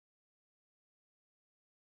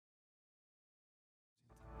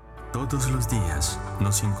Todos los días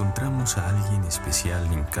nos encontramos a alguien especial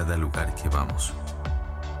en cada lugar que vamos.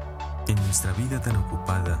 En nuestra vida tan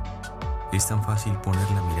ocupada, es tan fácil poner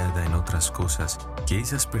la mirada en otras cosas que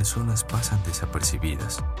esas personas pasan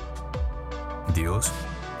desapercibidas. Dios,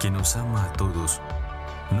 que nos ama a todos,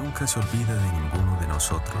 nunca se olvida de ninguno de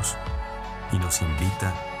nosotros y nos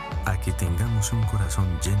invita a que tengamos un corazón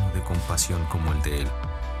lleno de compasión como el de Él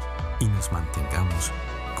y nos mantengamos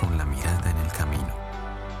con la mirada en el camino.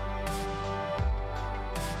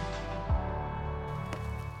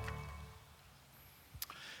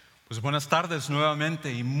 Pues buenas tardes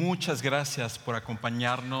nuevamente y muchas gracias por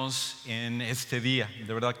acompañarnos en este día.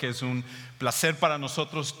 De verdad que es un placer para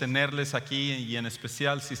nosotros tenerles aquí y en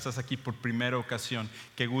especial si estás aquí por primera ocasión.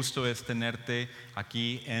 Qué gusto es tenerte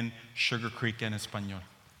aquí en Sugar Creek en español.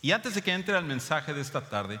 Y antes de que entre al mensaje de esta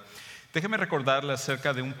tarde, déjeme recordarle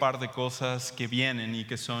acerca de un par de cosas que vienen y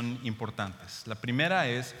que son importantes. La primera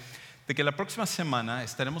es de que la próxima semana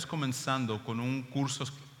estaremos comenzando con un curso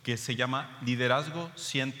que se llama Liderazgo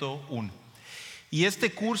 101. Y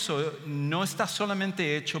este curso no está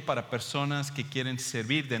solamente hecho para personas que quieren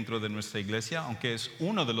servir dentro de nuestra iglesia, aunque es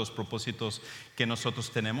uno de los propósitos que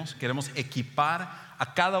nosotros tenemos. Queremos equipar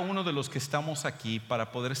a cada uno de los que estamos aquí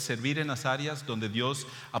para poder servir en las áreas donde Dios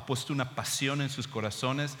ha puesto una pasión en sus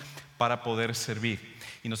corazones para poder servir.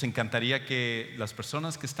 Y nos encantaría que las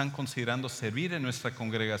personas que están considerando servir en nuestra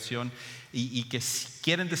congregación y que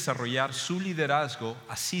quieren desarrollar su liderazgo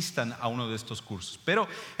asistan a uno de estos cursos. Pero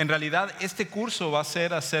en realidad este curso va a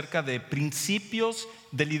ser acerca de principios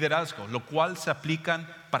de liderazgo, lo cual se aplican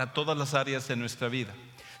para todas las áreas de nuestra vida.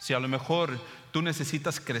 Si a lo mejor tú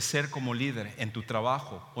necesitas crecer como líder en tu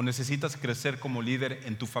trabajo, o necesitas crecer como líder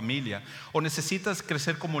en tu familia, o necesitas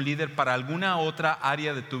crecer como líder para alguna otra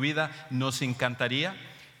área de tu vida, nos encantaría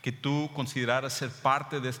que tú consideraras ser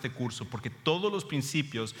parte de este curso, porque todos los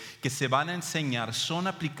principios que se van a enseñar son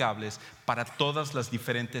aplicables para todas las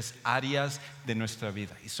diferentes áreas de nuestra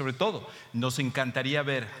vida. Y sobre todo, nos encantaría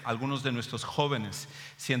ver a algunos de nuestros jóvenes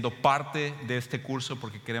siendo parte de este curso,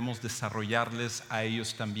 porque queremos desarrollarles a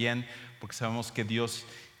ellos también, porque sabemos que Dios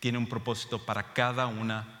tiene un propósito para cada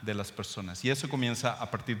una de las personas. Y eso comienza a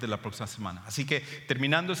partir de la próxima semana. Así que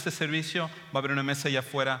terminando este servicio, va a haber una mesa allá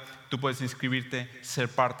afuera. Tú puedes inscribirte, ser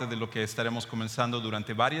parte de lo que estaremos comenzando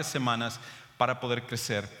durante varias semanas para poder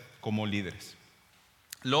crecer como líderes.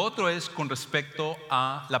 Lo otro es con respecto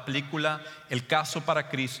a la película El Caso para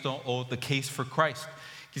Cristo o The Case for Christ.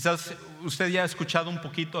 Quizás usted ya ha escuchado un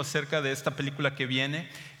poquito acerca de esta película que viene.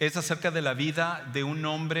 Es acerca de la vida de un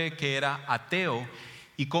hombre que era ateo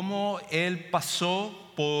y cómo él pasó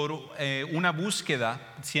por una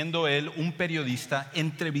búsqueda, siendo él un periodista,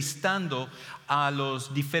 entrevistando a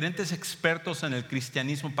los diferentes expertos en el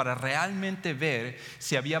cristianismo para realmente ver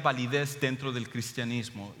si había validez dentro del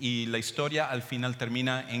cristianismo. Y la historia al final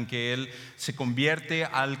termina en que él se convierte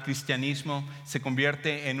al cristianismo, se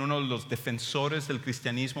convierte en uno de los defensores del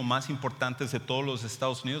cristianismo más importantes de todos los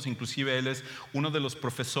Estados Unidos. Inclusive él es uno de los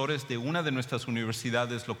profesores de una de nuestras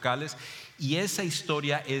universidades locales, y esa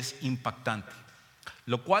historia es impactante.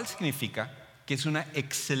 Lo cual significa que es una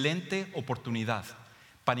excelente oportunidad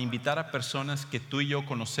para invitar a personas que tú y yo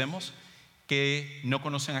conocemos que no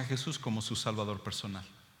conocen a Jesús como su Salvador personal.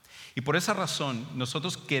 Y por esa razón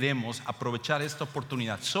nosotros queremos aprovechar esta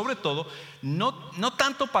oportunidad, sobre todo no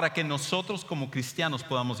tanto para que nosotros como cristianos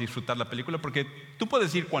podamos disfrutar la película, porque tú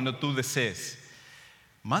puedes ir cuando tú desees.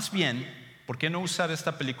 Más bien, ¿por qué no usar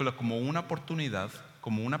esta película como una oportunidad,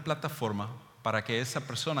 como una plataforma para que esa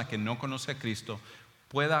persona que no conoce a Cristo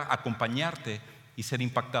pueda acompañarte y ser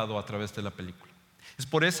impactado a través de la película? Es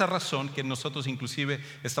por esa razón que nosotros inclusive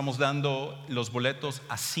estamos dando los boletos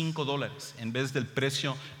a $5 en vez del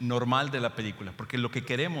precio normal de la película, porque lo que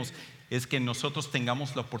queremos es que nosotros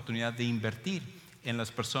tengamos la oportunidad de invertir en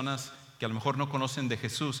las personas que a lo mejor no conocen de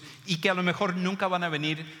Jesús y que a lo mejor nunca van a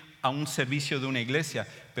venir a un servicio de una iglesia,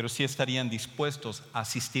 pero sí estarían dispuestos a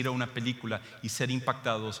asistir a una película y ser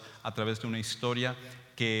impactados a través de una historia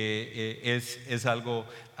que es algo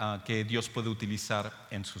que Dios puede utilizar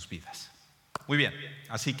en sus vidas. Muy bien,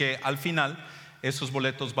 así que al final esos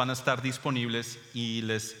boletos van a estar disponibles y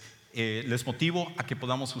les motivo a que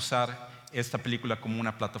podamos usar esta película como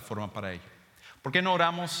una plataforma para ello. ¿Por qué no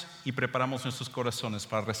oramos y preparamos nuestros corazones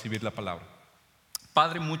para recibir la palabra?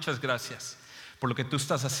 Padre, muchas gracias por lo que tú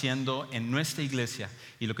estás haciendo en nuestra iglesia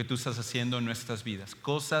y lo que tú estás haciendo en nuestras vidas.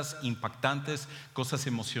 Cosas impactantes, cosas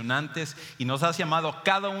emocionantes, y nos has llamado a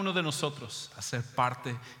cada uno de nosotros a ser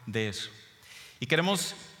parte de eso. Y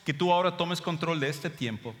queremos que tú ahora tomes control de este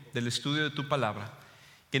tiempo, del estudio de tu palabra,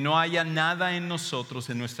 que no haya nada en nosotros,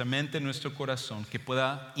 en nuestra mente, en nuestro corazón, que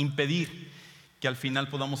pueda impedir que al final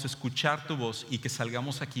podamos escuchar tu voz y que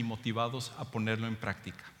salgamos aquí motivados a ponerlo en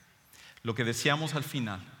práctica. Lo que deseamos al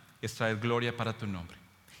final es traer gloria para tu nombre.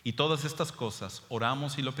 Y todas estas cosas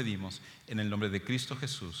oramos y lo pedimos en el nombre de Cristo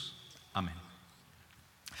Jesús. Amén.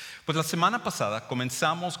 Pues la semana pasada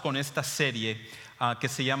comenzamos con esta serie que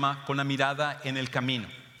se llama Con la mirada en el camino.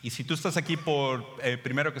 Y si tú estás aquí por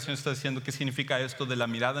primera ocasión, estás diciendo qué significa esto de la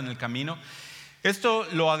mirada en el camino. Esto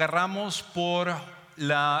lo agarramos por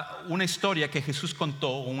una historia que Jesús contó,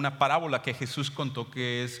 o una parábola que Jesús contó,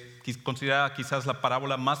 que es considerada quizás la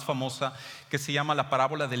parábola más famosa, que se llama la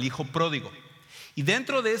parábola del hijo pródigo. Y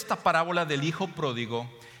dentro de esta parábola del hijo pródigo,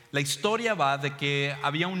 la historia va de que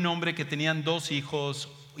había un hombre que tenían 2 hijos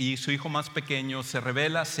y su hijo más pequeño se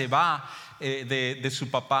rebela, se va de su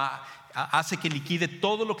papá, hace que liquide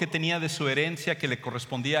todo lo que tenía de su herencia que le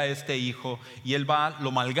correspondía a este hijo, y él va,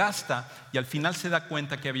 lo malgasta y al final se da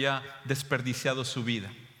cuenta que había desperdiciado su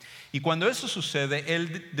vida. Y cuando eso sucede,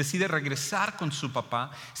 él decide regresar con su papá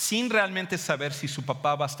sin realmente saber si su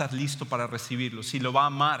papá va a estar listo para recibirlo, si lo va a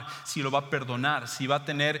amar, si lo va a perdonar, si va a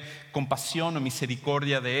tener compasión o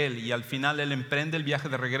misericordia de él. Y al final él emprende el viaje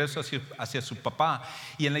de regreso hacia su papá.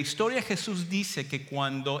 Y en la historia Jesús dice que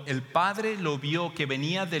cuando el padre lo vio que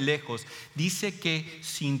venía de lejos, dice que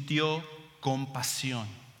sintió compasión.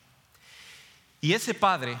 Y ese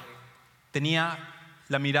padre tenía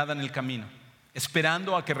la mirada en el camino,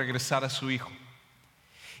 esperando a que regresara su hijo.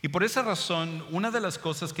 Y por esa razón, una de las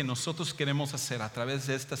cosas que nosotros queremos hacer a través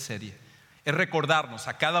de esta serie es recordarnos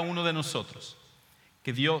a cada uno de nosotros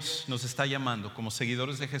que Dios nos está llamando como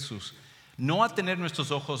seguidores de Jesús, no a tener nuestros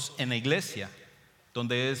ojos en la iglesia,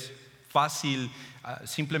 donde es fácil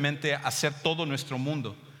simplemente hacer todo nuestro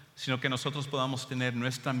mundo, sino que nosotros podamos tener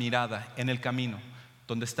nuestra mirada en el camino,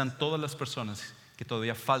 donde están todas las personas que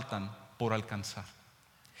todavía faltan por alcanzar.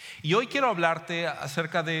 Y hoy quiero hablarte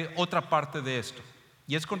acerca de otra parte de esto,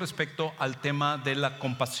 y es con respecto al tema de la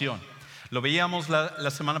compasión. Lo veíamos la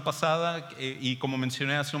semana pasada y como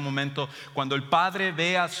mencioné hace un momento, cuando el padre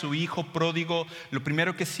ve a su hijo pródigo, lo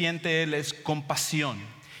primero que siente él es compasión.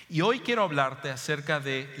 Y hoy quiero hablarte acerca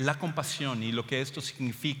de la compasión y lo que esto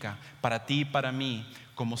significa para ti y para mí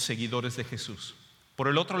como seguidores de Jesús. Por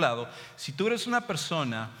el otro lado, si tú eres una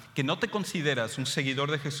persona que no te consideras un seguidor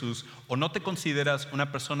de Jesús o no te consideras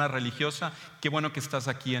una persona religiosa, qué bueno que estás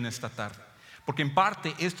aquí en esta tarde. Porque en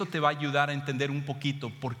parte esto te va a ayudar a entender un poquito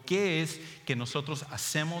por qué es que nosotros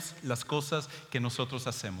hacemos las cosas que nosotros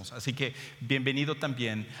hacemos. Así que bienvenido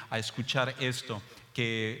también a escuchar esto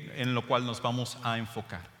en lo cual nos vamos a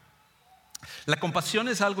enfocar. La compasión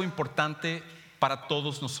es algo importante para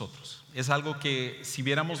todos nosotros. Es algo que si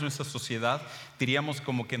viéramos nuestra sociedad diríamos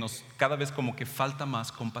como que cada vez como que falta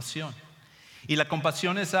más compasión. Y la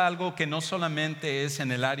compasión es algo que no solamente es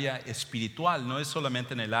en el área espiritual, no es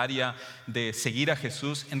solamente en el área de seguir a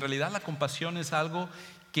Jesús. En realidad la compasión es algo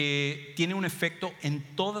que tiene un efecto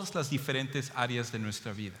en todas las diferentes áreas de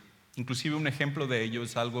nuestra vida. Inclusive un ejemplo de ello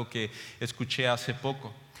es algo que escuché hace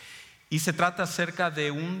poco. Y se trata acerca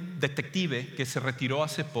de un detective que se retiró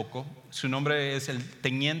hace poco. Su nombre es el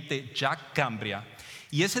teniente Jack Cambria.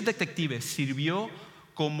 Y ese detective sirvió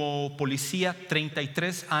como policía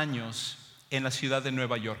 33 años en la ciudad de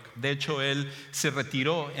Nueva York. De hecho, él se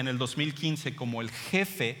retiró en el 2015 como el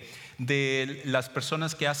jefe de las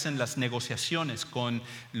personas que hacen las negociaciones con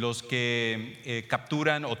los que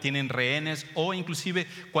capturan o tienen rehenes, o inclusive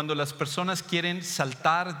cuando las personas quieren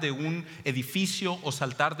saltar de un edificio o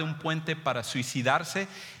saltar de un puente para suicidarse,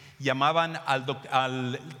 llamaban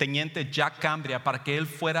al teniente Jack Cambria para que él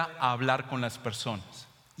fuera a hablar con las personas.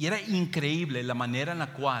 Y era increíble la manera en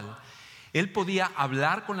la cual él podía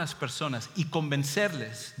hablar con las personas y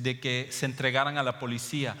convencerles de que se entregaran a la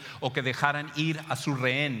policía o que dejaran ir a su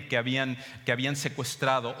rehén que habían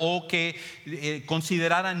secuestrado, o que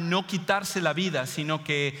consideraran no quitarse la vida, sino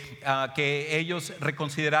que ellos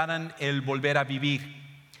reconsideraran el volver a vivir.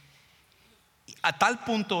 A tal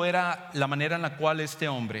punto era la manera en la cual este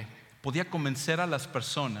hombre podía convencer a las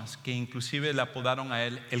personas que inclusive le apodaron a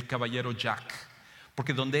él el caballero Jack,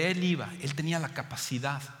 porque donde él iba, él tenía la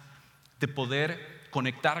capacidad de poder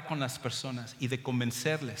conectar con las personas y de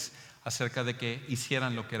convencerles acerca de que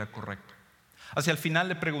hicieran lo que era correcto. Hacia el final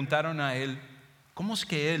le preguntaron a él cómo es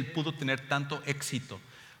que él pudo tener tanto éxito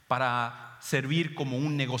para servir como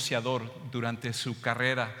un negociador durante su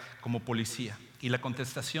carrera como policía. Y la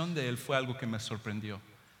contestación de él fue algo que me sorprendió.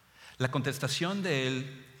 La contestación de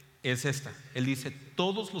él es esta. Él dice: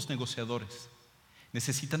 todos los negociadores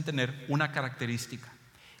necesitan tener una característica,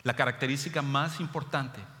 la característica más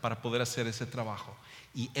importante para poder hacer ese trabajo,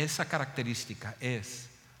 y esa característica es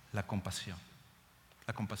la compasión.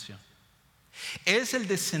 La compasión. Es el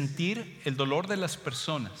de sentir el dolor de las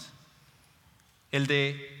personas, el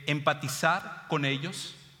de empatizar con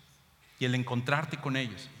ellos y el encontrarte con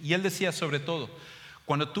ellos. Y él decía sobre todo,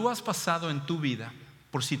 cuando tú has pasado en tu vida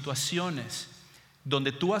por situaciones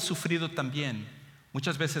donde tú has sufrido también,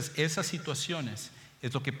 muchas veces esas situaciones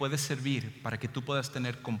es lo que puede servir para que tú puedas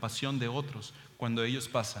tener compasión de otros cuando ellos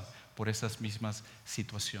pasan por esas mismas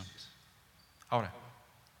situaciones. Ahora,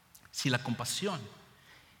 si la compasión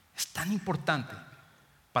es tan importante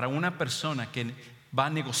para una persona que va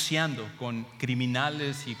negociando con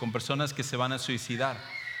criminales y con personas que se van a suicidar,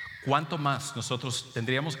 ¿cuánto más nosotros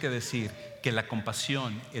tendríamos que decir que la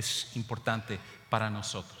compasión es importante para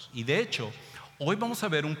nosotros? Y de hecho, hoy vamos a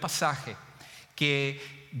ver un pasaje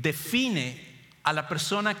que define a la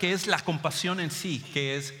persona que es la compasión en sí,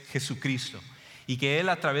 que es Jesucristo, y que Él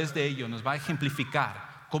a través de ello nos va a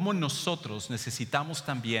ejemplificar cómo nosotros necesitamos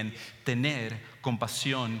también tener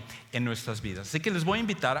compasión en nuestras vidas. Así que les voy a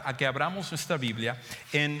invitar a que abramos nuestra Biblia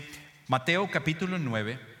en Mateo capítulo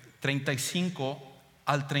 9, 35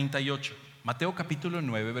 al 38. Mateo capítulo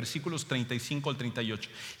 9, versículos 35 al 38.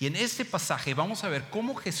 Y en este pasaje vamos a ver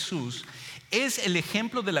cómo Jesús es el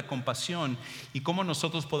ejemplo de la compasión y cómo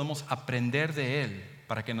nosotros podemos aprender de Él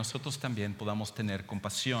para que nosotros también podamos tener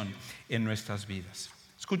compasión en nuestras vidas.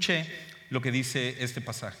 Escuche lo que dice este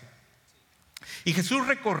pasaje. Y Jesús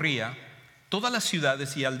recorría todas las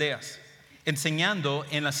ciudades y aldeas, enseñando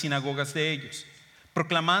en las sinagogas de ellos,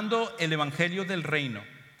 proclamando el evangelio del reino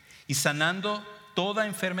y sanando toda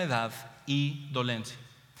enfermedad y dolencia.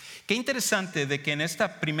 Qué interesante de que en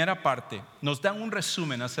esta primera parte nos da un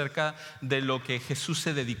resumen acerca de lo que Jesús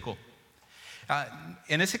se dedicó.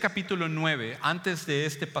 En ese capítulo 9, antes de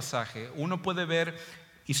este pasaje, uno puede ver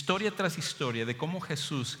historia tras historia de cómo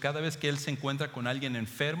Jesús, cada vez que Él se encuentra con alguien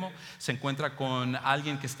enfermo, se encuentra con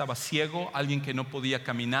alguien que estaba ciego, alguien que no podía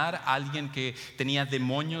caminar, alguien que tenía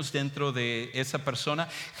demonios dentro de esa persona,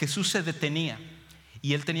 Jesús se detenía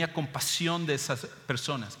y Él tenía compasión de esas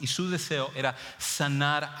personas y su deseo era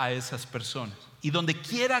sanar a esas personas. Y donde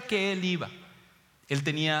quiera que Él iba, Él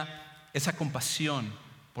tenía esa compasión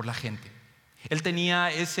por la gente. Él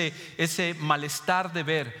tenía ese malestar de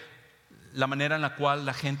ver la manera en la cual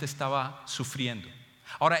la gente estaba sufriendo.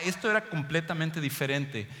 Ahora, esto era completamente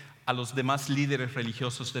diferente a los demás líderes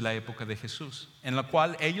religiosos de la época de Jesús, en la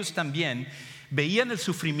cual ellos también veían el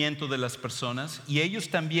sufrimiento de las personas y ellos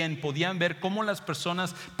también podían ver cómo las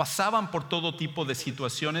personas pasaban por todo tipo de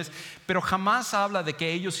situaciones, pero jamás habla de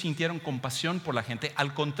que ellos sintieron compasión por la gente.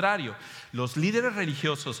 Al contrario, los líderes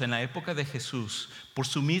religiosos en la época de Jesús, por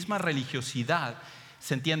su misma religiosidad,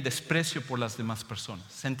 sentían desprecio por las demás personas.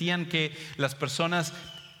 Sentían que las personas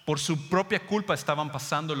por su propia culpa estaban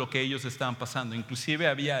pasando lo que ellos estaban pasando. Inclusive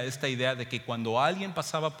había esta idea de que cuando alguien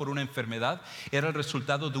pasaba por una enfermedad era el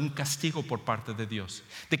resultado de un castigo por parte de Dios,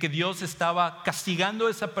 de que Dios estaba castigando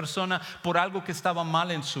a esa persona por algo que estaba mal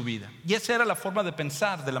en su vida. Y esa era la forma de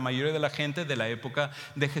pensar de la mayoría de la gente de la época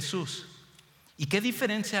de Jesús. ¿Y qué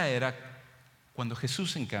diferencia era cuando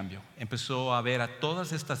Jesús, en cambio, empezó a ver a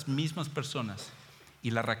todas estas mismas personas y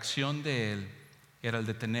la reacción de Él era el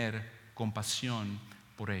de tener compasión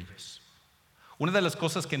por ellos? Una de las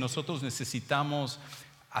cosas que nosotros necesitamos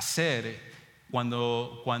hacer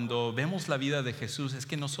cuando vemos la vida de Jesús es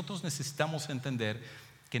que nosotros necesitamos entender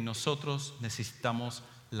que nosotros necesitamos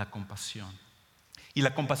la compasión. Y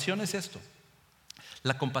la compasión es esto.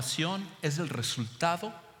 La compasión es el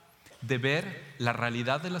resultado de ver la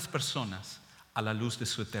realidad de las personas a la luz de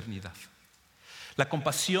su eternidad. La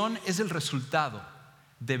compasión es el resultado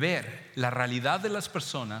de ver la realidad de las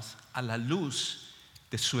personas a la luz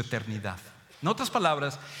de su eternidad. En otras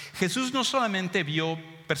palabras, Jesús no solamente vio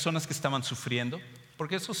personas que estaban sufriendo,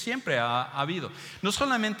 porque eso siempre ha habido. No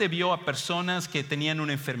solamente vio a personas que tenían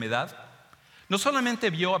una enfermedad, no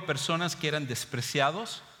solamente vio a personas que eran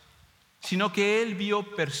despreciados, sino que Él vio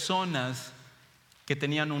personas que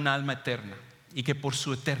tenían un alma eterna y que por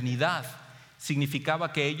su eternidad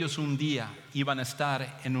significaba que ellos un día iban a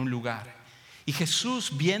estar en un lugar. Y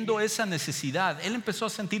Jesús, viendo esa necesidad, Él empezó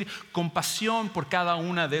a sentir compasión por cada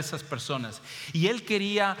una de esas personas. Y Él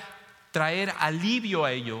quería traer alivio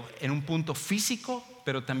a ello en un punto físico,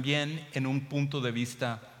 pero también en un punto de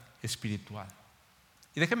vista espiritual.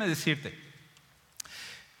 Y déjame decirte,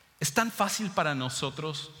 es tan fácil para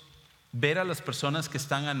nosotros ver a las personas que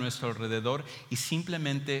están a nuestro alrededor y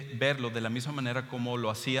simplemente verlo de la misma manera como lo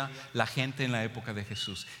hacía la gente en la época de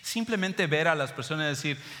Jesús. Simplemente ver a las personas y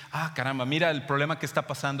decir, caramba, mira el problema que está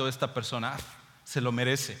pasando esta persona, se lo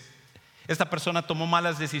merece. Esta persona tomó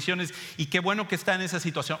malas decisiones y qué bueno que está en esa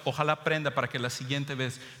situación. Ojalá aprenda para que la siguiente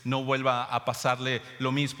vez no vuelva a pasarle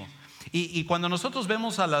lo mismo. Y cuando nosotros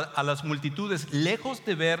vemos a las multitudes, lejos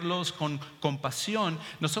de verlos con compasión,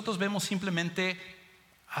 nosotros vemos simplemente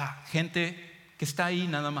a gente que está ahí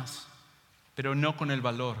nada más, pero no con el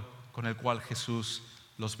valor con el cual Jesús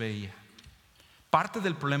los veía. Parte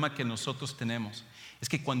del problema que nosotros tenemos es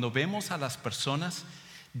que cuando vemos a las personas,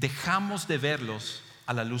 dejamos de verlos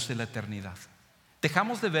a la luz de la eternidad.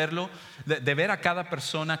 Dejamos de ver a cada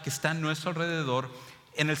persona que está a nuestro alrededor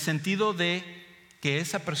en el sentido de que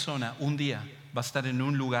esa persona un día va a estar en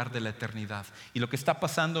un lugar de la eternidad. Y lo que está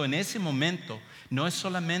pasando en ese momento no es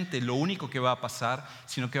solamente lo único que va a pasar,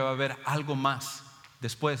 sino que va a haber algo más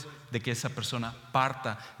después de que esa persona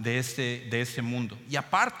parta de este mundo. Y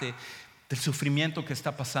aparte del sufrimiento que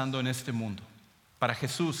está pasando en este mundo. Para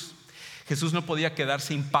Jesús no podía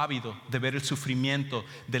quedarse impávido de ver el sufrimiento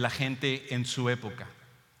de la gente en su época.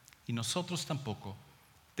 Y nosotros tampoco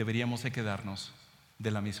deberíamos de quedarnos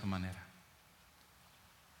de la misma manera.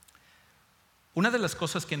 Una de las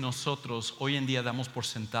cosas que nosotros hoy en día damos por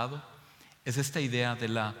sentado es esta idea de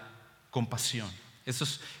la compasión. Eso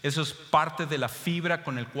es parte de la fibra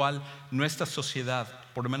con el cual nuestra sociedad,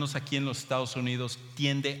 por lo menos aquí en los Estados Unidos,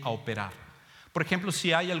 tiende a operar. Por ejemplo,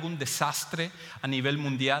 si hay algún desastre a nivel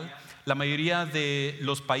mundial, la mayoría de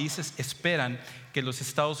los países esperan que los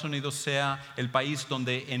Estados Unidos sea el país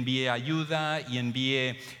donde envíe ayuda y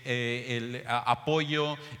envíe el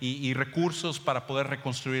apoyo y recursos para poder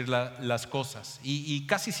reconstruir las cosas. Y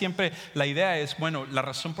casi siempre la idea es, bueno, la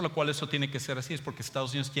razón por la cual eso tiene que ser así es porque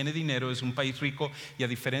Estados Unidos tiene dinero, es un país rico y a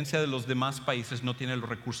diferencia de los demás países no tiene los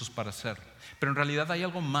recursos para hacerlo. Pero en realidad hay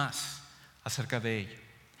algo más acerca de ello.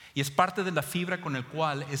 Y es parte de la fibra con el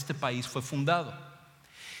cual este país fue fundado.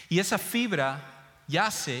 Y esa fibra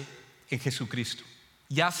yace en Jesucristo,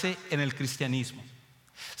 yace en el cristianismo.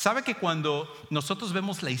 ¿Sabe que cuando nosotros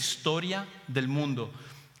vemos la historia del mundo,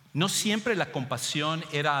 no siempre la compasión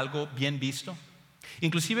era algo bien visto?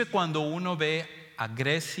 Inclusive cuando uno ve a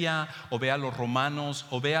Grecia o ve a los romanos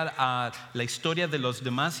o ve a la historia de los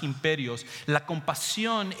demás imperios, la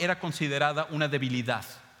compasión era considerada una debilidad.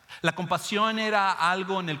 La compasión era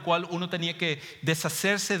algo en el cual uno tenía que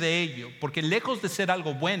deshacerse de ello, porque lejos de ser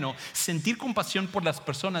algo bueno, sentir compasión por las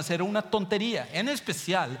personas era una tontería. En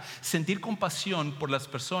especial, sentir compasión por las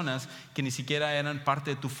personas que ni siquiera eran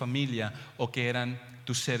parte de tu familia o que eran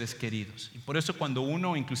tus seres queridos. Y por eso cuando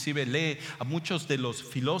uno inclusive lee a muchos de los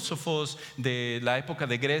filósofos de la época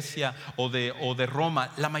de Grecia o de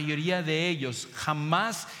Roma, la mayoría de ellos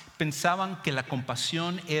jamás pensaban que la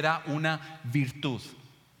compasión era una virtud.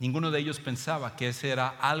 Ninguno de ellos pensaba que ese era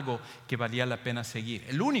algo que valía la pena seguir.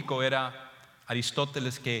 El único era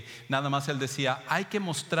Aristóteles, que nada más él decía, hay que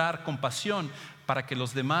mostrar compasión para que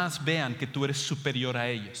los demás vean que tú eres superior a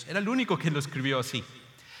ellos. Era el único que lo escribió así.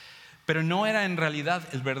 Pero no era en realidad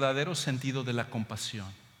el verdadero sentido de la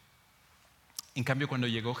compasión. En cambio, cuando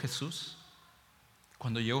llegó Jesús,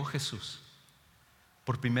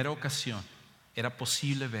 por primera ocasión, era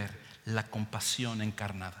posible ver la compasión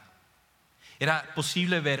encarnada. Era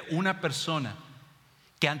posible ver una persona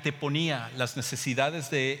que anteponía las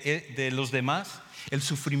necesidades de los demás, el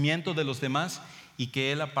sufrimiento de los demás, y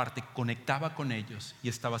que él aparte conectaba con ellos y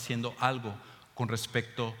estaba haciendo algo con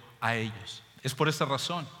respecto a ellos. Es por esa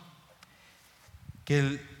razón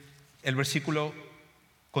que el versículo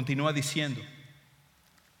continúa diciendo,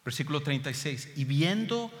 versículo 36, y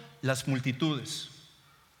viendo las multitudes,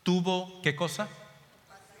 tuvo, ¿qué cosa?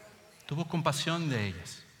 Tuvo compasión de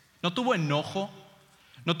ellas. No tuvo enojo,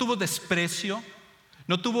 no tuvo desprecio,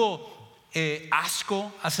 no tuvo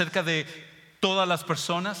asco acerca de todas las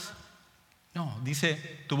personas. No, dice,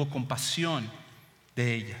 tuvo compasión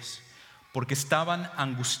de ellas, porque estaban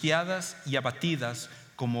angustiadas y abatidas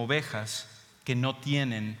como ovejas que no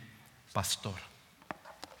tienen pastor.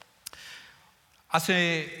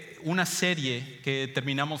 Hace una serie que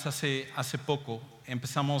terminamos hace poco,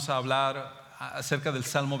 empezamos a hablar acerca del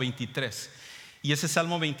Salmo 23. Y ese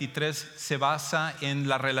Salmo 23 se basa en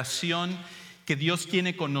la relación que Dios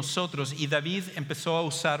tiene con nosotros. Y David empezó a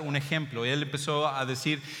usar un ejemplo. Él empezó a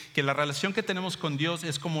decir que la relación que tenemos con Dios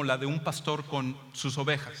es como la de un pastor con sus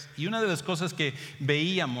ovejas. Y una de las cosas que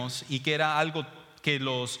veíamos y que era algo que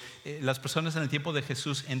las personas en el tiempo de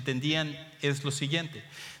Jesús entendían es lo siguiente: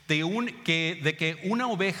 de que una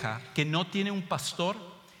oveja que no tiene un pastor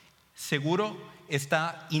seguro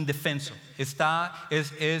está indefenso,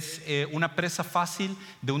 es una presa fácil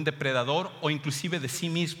de un depredador o inclusive de sí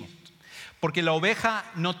mismo, porque la oveja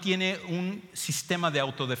no tiene un sistema de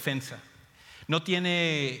autodefensa, no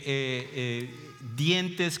tiene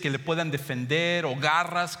dientes que le puedan defender o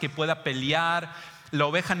garras que pueda pelear. La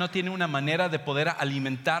oveja no tiene una manera de poder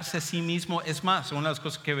alimentarse a sí mismo. Es más, una de las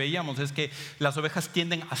cosas que veíamos es que las ovejas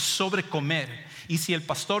tienden a sobrecomer. Y si el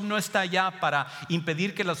pastor no está allá para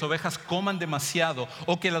impedir que las ovejas coman demasiado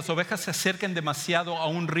o que las ovejas se acerquen demasiado a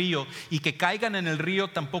un río y que caigan en el río,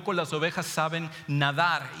 tampoco las ovejas saben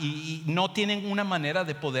nadar y no tienen una manera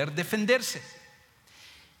de poder defenderse.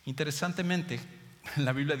 Interesantemente,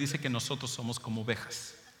 la Biblia dice que nosotros somos como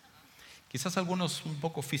ovejas. Quizás algunos un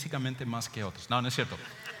poco físicamente más que otros. No es cierto.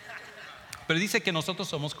 Pero dice que nosotros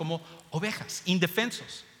somos como ovejas,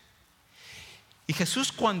 indefensos. Y Jesús,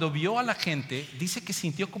 cuando vio a la gente, dice que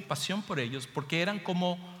sintió compasión por ellos porque eran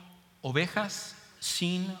como ovejas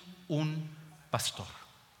sin un pastor.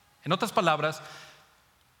 En otras palabras,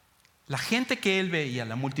 la gente que él veía,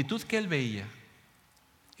 la multitud que él veía,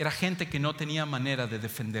 era gente que no tenía manera de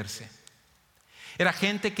defenderse. Era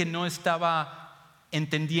gente que no estaba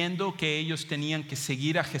entendiendo que ellos tenían que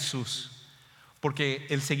seguir a Jesús, porque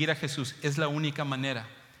el seguir a Jesús es la única manera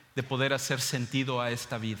de poder hacer sentido a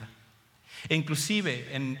esta vida. E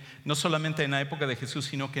inclusive, no solamente en la época de Jesús,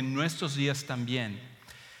 sino que en nuestros días también,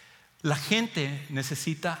 la gente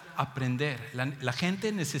necesita aprender, la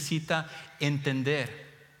gente necesita entender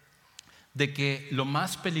de que lo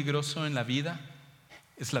más peligroso en la vida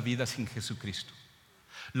es la vida sin Jesucristo.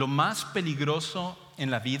 Lo más peligroso en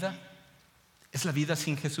la vida es la vida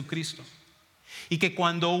sin Jesucristo. Y que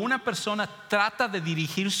cuando una persona trata de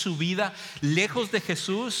dirigir su vida lejos de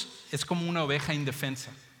Jesús, es como una oveja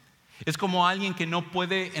indefensa. Es como alguien que no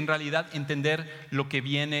puede en realidad entender lo que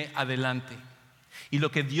viene adelante. Y lo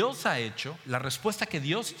que Dios ha hecho, la respuesta que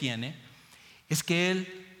Dios tiene, es que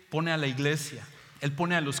Él pone a la iglesia, Él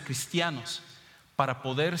pone a los cristianos para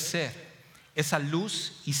poder ser esa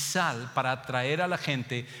luz y sal para atraer a la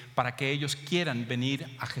gente para que ellos quieran venir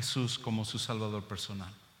a Jesús como su Salvador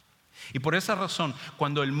personal. Y por esa razón,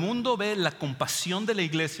 cuando el mundo ve la compasión de la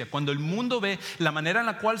iglesia, cuando el mundo ve la manera en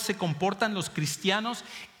la cual se comportan los cristianos,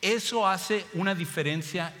 eso hace una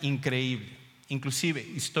diferencia increíble. Inclusive,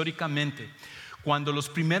 históricamente, cuando los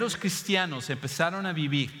primeros cristianos empezaron a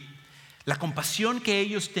vivir, la compasión que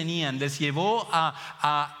ellos tenían les llevó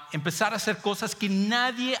a empezar a hacer cosas que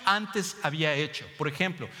nadie antes había hecho. Por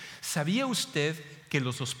ejemplo, ¿sabía usted que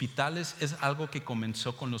los hospitales es algo que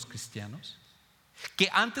comenzó con los cristianos? Que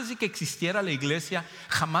antes de que existiera la iglesia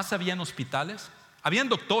jamás habían hospitales. Habían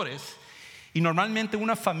doctores y normalmente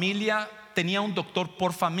una familia tenía un doctor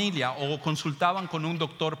por familia o consultaban con un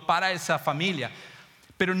doctor para esa familia.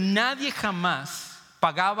 Pero nadie jamás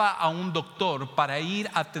pagaba a un doctor para ir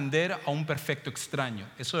a atender a un perfecto extraño.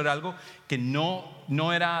 Eso era algo que no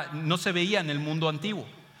se veía en el mundo antiguo.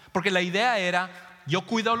 Porque la idea era, yo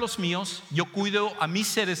cuido a los míos, yo cuido a mis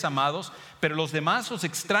seres amados, pero los demás, los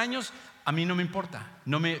extraños, a mí no me importa,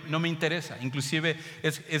 no me interesa. Inclusive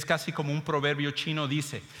es casi como un proverbio chino,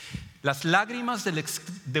 dice, las lágrimas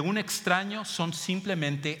de un extraño son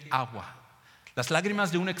simplemente agua. Las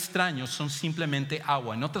lágrimas de un extraño son simplemente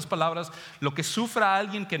agua. En otras palabras, lo que sufra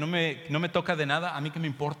alguien que no me toca de nada, a mí que me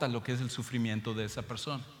importa lo que es el sufrimiento de esa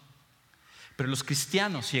persona. Pero los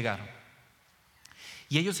cristianos llegaron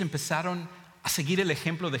y ellos empezaron a seguir el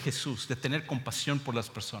ejemplo de Jesús, de tener compasión por las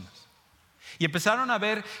personas. Y empezaron a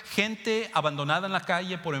ver gente abandonada en la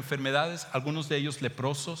calle por enfermedades, algunos de ellos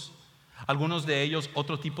leprosos, algunos de ellos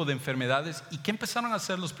otro tipo de enfermedades. ¿Y qué empezaron a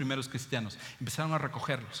hacer los primeros cristianos? Empezaron a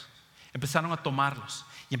recogerlos. Empezaron a tomarlos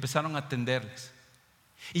y empezaron a atenderles.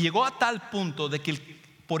 Y llegó a tal punto de que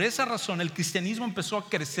por esa razón el cristianismo empezó a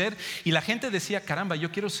crecer y la gente decía, caramba,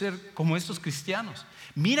 yo quiero ser como estos cristianos.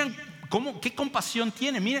 Miren qué compasión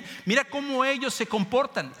tienen, mira cómo ellos se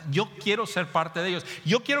comportan. Yo quiero ser parte de ellos.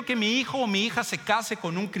 Yo quiero que mi hijo o mi hija se case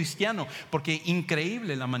con un cristiano, porque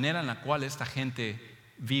increíble la manera en la cual esta gente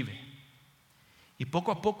vive. Y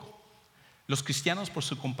poco a poco los cristianos, por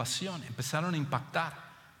su compasión, empezaron a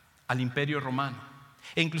impactar al imperio romano.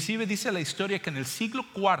 E inclusive dice la historia que en el siglo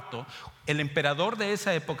IV el emperador de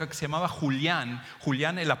esa época, que se llamaba Julián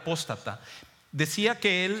el apóstata, decía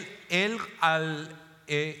que él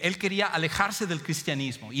quería alejarse del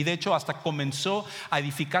cristianismo y de hecho hasta comenzó a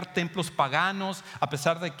edificar templos paganos, a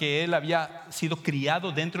pesar de que él había sido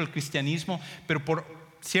criado dentro del cristianismo, pero por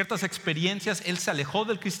ciertas experiencias él se alejó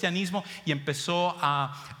del cristianismo y empezó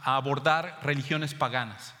a abordar religiones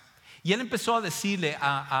paganas. Y él empezó a decirle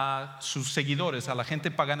a sus seguidores, a la gente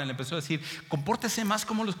pagana, le empezó a decir, compórtese más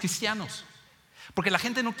como los cristianos, porque la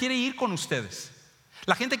gente no quiere ir con ustedes.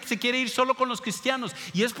 La gente se quiere ir solo con los cristianos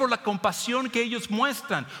y es por la compasión que ellos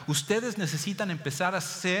muestran. Ustedes necesitan empezar a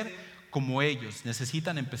ser como ellos,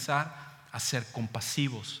 necesitan empezar a ser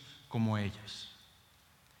compasivos como ellos.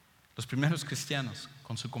 Los primeros cristianos,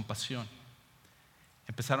 con su compasión,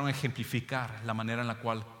 empezaron a ejemplificar la manera en la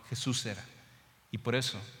cual Jesús era, y por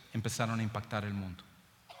eso empezaron a impactar el mundo.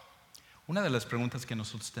 Una de las preguntas que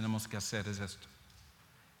nosotros tenemos que hacer es esto: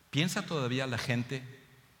 ¿piensa todavía la gente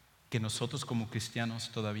que nosotros como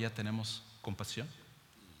cristianos todavía tenemos compasión?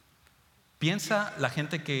 ¿Piensa la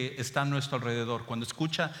gente que está a nuestro alrededor, cuando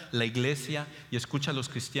escucha la iglesia y escucha a los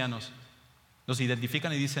cristianos, nos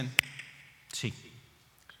identifican y dicen, sí,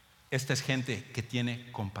 esta es gente que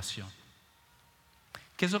tiene compasión?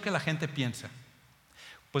 ¿Qué es lo que la gente piensa?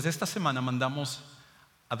 Pues esta semana mandamos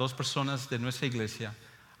a 2 personas de nuestra iglesia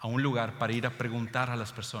a un lugar para ir a preguntar a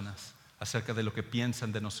las personas acerca de lo que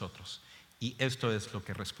piensan de nosotros. Y esto es lo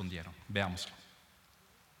que respondieron. Veámoslo.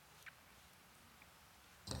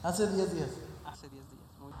 Hace 10 días. Hace 10 días.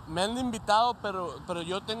 Me han invitado, pero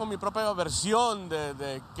yo tengo mi propia versión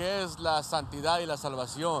de qué es la santidad y la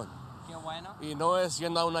salvación. Qué bueno. Y no es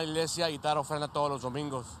yendo a una iglesia y dar ofrenda todos los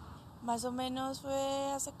domingos. Más o menos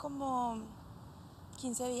fue hace como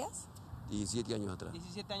 15 días. 17 años atrás.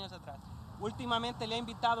 17 años atrás. ¿Últimamente le ha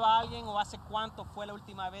invitado a alguien o hace cuánto fue la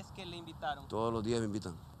última vez que le invitaron? Todos los días me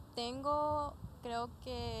invitan. Tengo, creo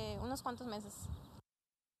que unos cuantos meses.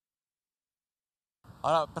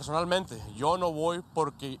 Ahora, personalmente, yo no voy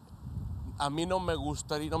porque a mí no me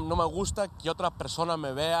gustaría, no me gusta que otra persona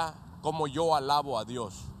me vea como yo alabo a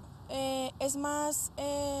Dios. Es más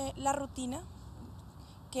la rutina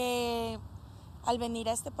que al venir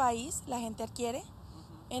a este país la gente adquiere.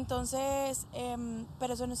 Entonces,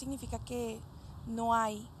 pero eso no significa que no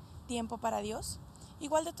hay tiempo para Dios.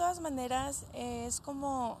 Igual de todas maneras es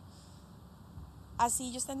como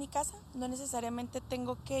así yo estoy en mi casa, no necesariamente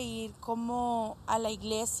tengo que ir como a la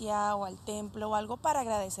iglesia o al templo o algo para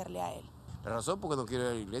agradecerle a Él. La razón por qué no quiero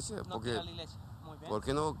ir a la iglesia, No quiere ir a la iglesia. Muy bien.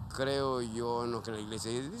 porque no creo yo en lo que la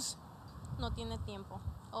iglesia dice. No tiene tiempo.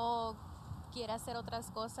 O quiere hacer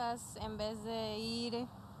otras cosas en vez de ir,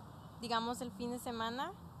 digamos, el fin de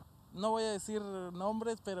semana. No voy a decir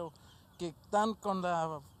nombres, pero que están con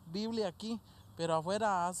la Biblia aquí, pero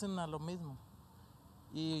afuera hacen a lo mismo.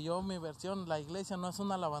 Y yo, mi versión, la iglesia no es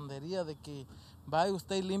una lavandería de que va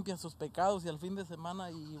usted y limpia sus pecados y al fin de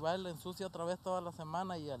semana y va y la ensucia otra vez toda la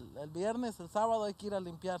semana y el viernes, el sábado hay que ir a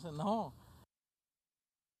limpiarse. No.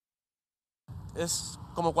 Es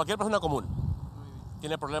como cualquier persona común.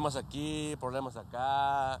 Tiene problemas aquí, problemas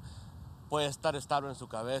acá. Puede estar estable en su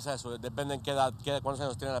cabeza, eso depende en qué edad, cuántos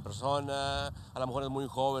años tiene la persona. A lo mejor es muy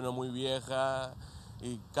joven o muy vieja.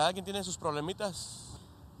 Y cada quien tiene sus problemitas.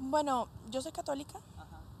 Bueno, yo soy católica.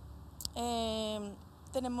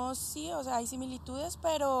 Tenemos, sí, o sea, hay similitudes,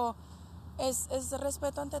 pero es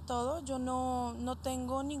respeto ante todo. Yo no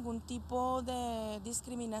tengo ningún tipo de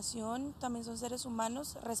discriminación. También son seres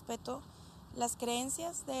humanos, respeto las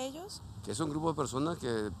creencias de ellos. Que es un grupo de personas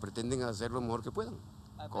que pretenden hacer lo mejor que puedan,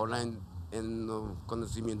 con el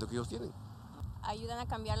conocimiento que ellos tienen. Ayudan a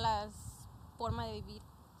cambiar la forma de vivir.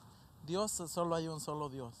 Dios, solo hay un solo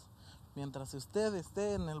Dios. Mientras usted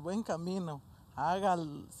esté en el buen camino,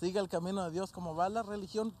 siga el camino de Dios, como va la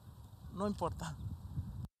religión, no importa.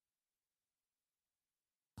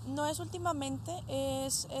 No es últimamente,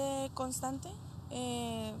 es constante,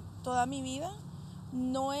 toda mi vida.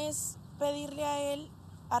 No es pedirle a Él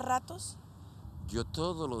a ratos. Yo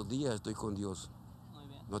todos los días estoy con Dios. Muy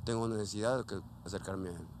bien. No tengo necesidad de acercarme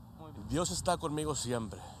a Él. Muy bien. Dios está conmigo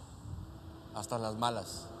siempre, hasta en las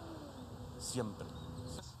malas, siempre.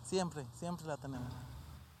 Siempre, siempre la tenemos.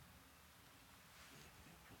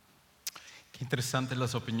 Qué interesantes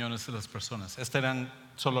las opiniones de las personas. Estas eran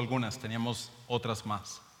solo algunas, teníamos otras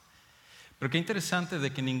más. Pero qué interesante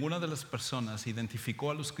de que ninguna de las personas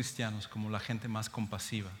identificó a los cristianos como la gente más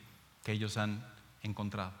compasiva que ellos han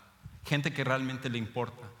encontrado. Gente que realmente le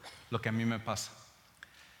importa lo que a mí me pasa.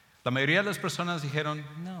 La mayoría de las personas dijeron,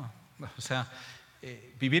 no, o sea,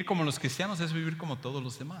 vivir como los cristianos es vivir como todos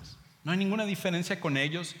los demás. No hay ninguna diferencia con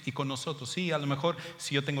ellos y con nosotros. Sí, a lo mejor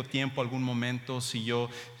si yo tengo tiempo, algún momento,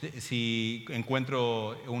 si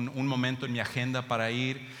encuentro un momento en mi agenda para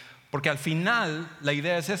ir, porque al final la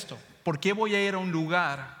idea es esto: ¿por qué voy a ir a un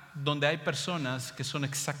lugar donde hay personas que son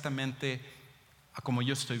exactamente a como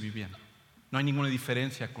yo estoy viviendo? No hay ninguna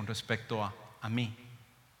diferencia con respecto a mí.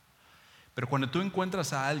 Pero cuando tú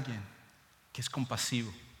encuentras a alguien que es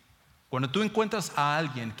compasivo, cuando tú encuentras a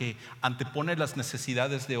alguien que antepone las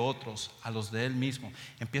necesidades de otros a los de él mismo,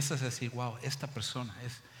 empiezas a decir, wow, esta persona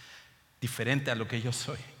es diferente a lo que yo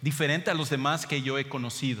soy, diferente a los demás que yo he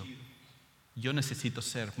conocido. Yo necesito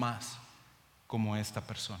ser más como esta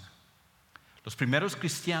persona. Los primeros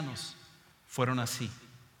cristianos fueron así.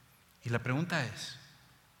 Y la pregunta es,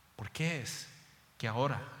 ¿por qué es que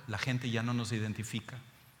ahora la gente ya no nos identifica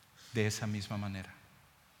de esa misma manera?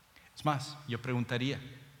 Es más, yo preguntaría,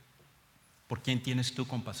 ¿por quién tienes tú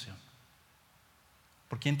compasión?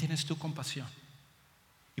 ¿Por quién tienes tú compasión?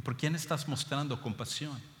 ¿Y por quién estás mostrando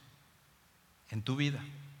compasión en tu vida,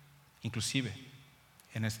 inclusive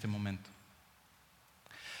en este momento?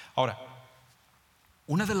 Ahora,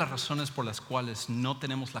 una de las razones por las cuales no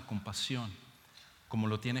tenemos la compasión como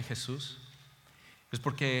lo tiene Jesús es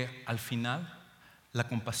porque al final la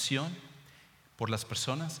compasión por las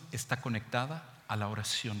personas está conectada a la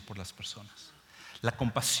oración por las personas. La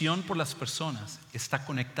compasión por las personas está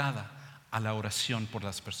conectada a la oración por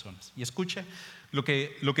las personas. Y escuche lo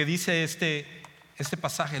que dice este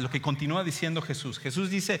pasaje, lo que continúa diciendo Jesús.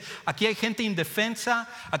 Jesús dice, aquí hay gente indefensa,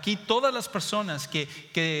 aquí todas las personas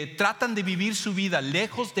que tratan de vivir su vida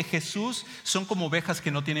lejos de Jesús son como ovejas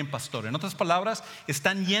que no tienen pastor. En otras palabras,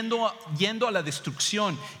 están yendo a la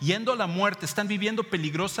destrucción, yendo a la muerte, están viviendo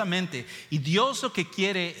peligrosamente. Y Dios lo que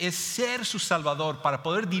quiere es ser su Salvador para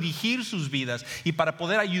poder dirigir sus vidas y para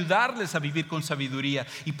poder ayudarles a vivir con sabiduría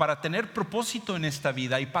y para tener propósito en esta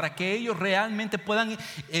vida y para que ellos realmente puedan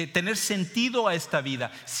tener sentido a esta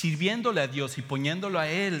vida, sirviéndole a Dios y poniéndolo a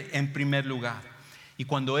Él en primer lugar. Y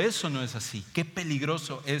cuando eso no es así, qué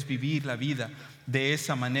peligroso es vivir la vida de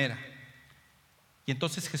esa manera. Y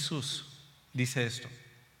entonces Jesús dice esto.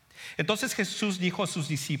 Entonces Jesús dijo a sus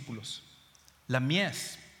discípulos: la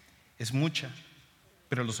mies es mucha,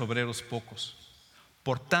 pero los obreros pocos.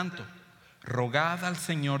 Por tanto, rogad al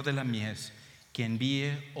Señor de la mies que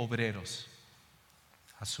envíe obreros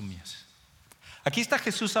a su mies. Aquí está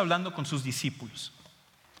Jesús hablando con sus discípulos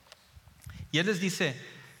y Él les dice,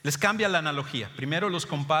 les cambia la analogía. Primero los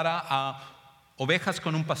compara a ovejas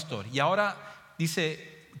con un pastor y ahora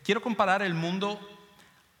dice, quiero comparar el mundo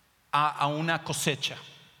a una cosecha.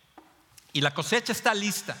 Y la cosecha está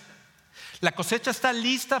lista. La cosecha está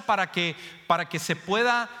lista para que se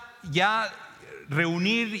pueda ya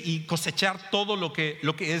reunir y cosechar todo lo que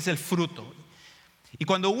es el fruto. Y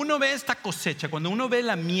cuando uno ve esta cosecha, cuando uno ve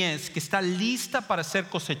la mies que está lista para ser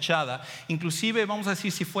cosechada, inclusive vamos a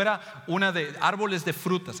decir si fuera una de árboles de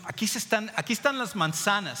frutas, aquí están las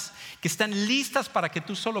manzanas que están listas para que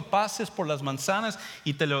tú solo pases por las manzanas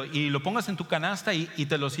y lo pongas en tu canasta y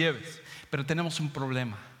te los lleves. Pero tenemos un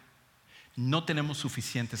problema, no tenemos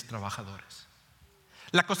suficientes trabajadores.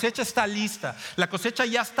 La cosecha está lista, la cosecha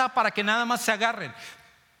ya está para que nada más se agarren.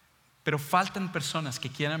 Pero faltan personas que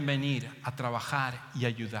quieran venir a trabajar y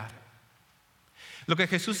ayudar. Lo que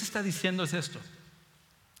Jesús está diciendo es esto: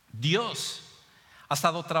 Dios ha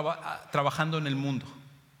estado trabajando en el mundo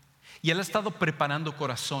y Él ha estado preparando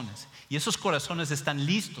corazones, y esos corazones están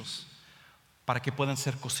listos para que puedan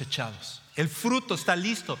ser cosechados. El fruto está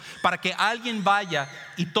listo para que alguien vaya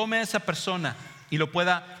y tome a esa persona y lo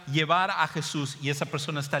pueda llevar a Jesús, y esa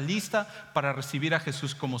persona está lista para recibir a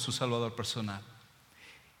Jesús como su Salvador personal.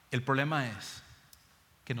 El problema es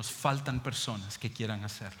que nos faltan personas que quieran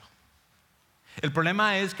hacerlo. El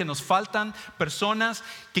problema es que nos faltan personas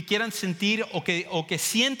que quieran sentir o que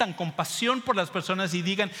sientan compasión por las personas y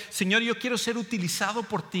digan: Señor, yo quiero ser utilizado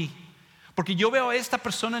por ti. Porque yo veo a esta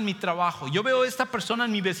persona en mi trabajo, yo veo a esta persona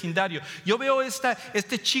en mi vecindario, yo veo a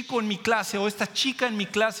este chico en mi clase o esta chica en mi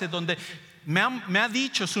clase donde me ha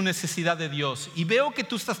dicho su necesidad de Dios, y veo que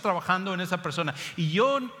tú estás trabajando en esa persona y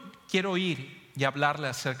yo quiero ir y hablarle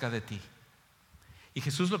acerca de ti. Y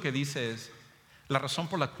Jesús lo que dice es: la razón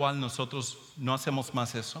por la cual nosotros no hacemos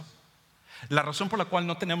más eso, la razón por la cual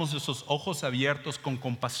no tenemos esos ojos abiertos con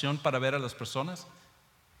compasión para ver a las personas,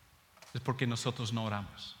 es porque nosotros no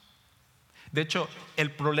oramos. De hecho,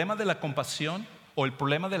 el problema de la compasión o el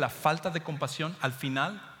problema de la falta de compasión al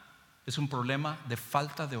final es un problema de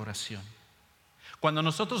falta de oración. Cuando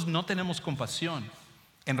nosotros no tenemos compasión,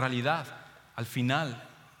 en realidad, al final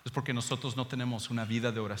es porque nosotros no tenemos una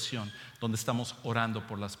vida de oración donde estamos orando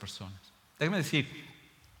por las personas. Déjame decir,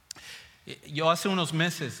 yo hace unos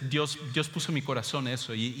meses Dios puso en mi corazón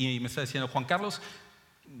eso y me está diciendo: Juan Carlos,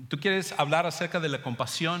 tú quieres hablar acerca de la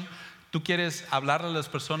compasión, tú quieres hablar a las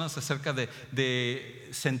personas acerca de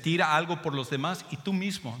sentir algo por los demás, y tú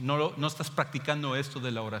mismo no estás practicando esto de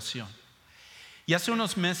la oración. Y hace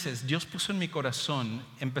unos meses Dios puso en mi corazón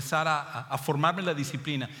empezar a formarme la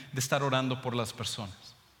disciplina de estar orando por las personas.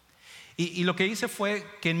 Y lo que hice fue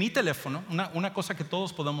que en mi teléfono, una cosa que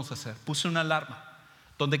todos podemos hacer, puse una alarma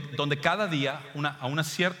donde cada día a una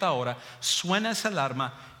cierta hora suena esa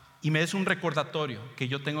alarma y me es un recordatorio que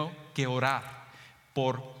yo tengo que orar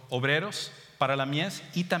por obreros para la mies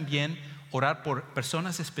y también orar por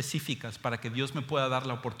personas específicas para que Dios me pueda dar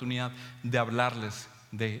la oportunidad de hablarles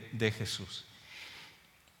de Jesús.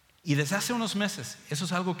 Y desde hace unos meses eso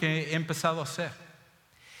es algo que he empezado a hacer.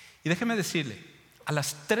 Y déjeme decirle, A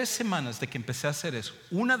las 3 semanas de que empecé a hacer eso,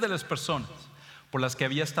 una de las personas por las que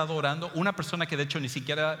había estado orando, una persona que de hecho ni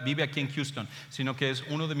siquiera vive aquí en Houston, sino que es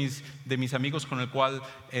uno de mis amigos con el cual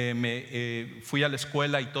fui a la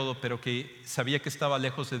escuela y todo, pero que sabía que estaba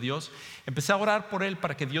lejos de Dios, empecé a orar por él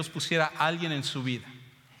para que Dios pusiera a alguien en su vida.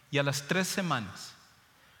 Y a las 3 semanas,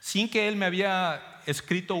 sin que él me había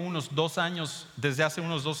escrito desde hace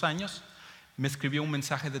unos 2 años, me escribió un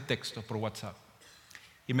mensaje de texto por WhatsApp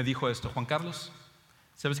y me dijo esto: Juan Carlos,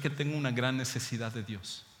 sabes que tengo una gran necesidad de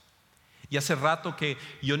Dios. Y hace rato que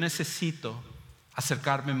yo necesito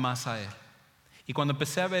acercarme más a Él. Y cuando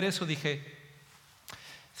empecé a ver eso dije: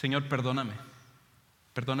 Señor, perdóname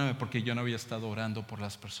porque yo no había estado orando por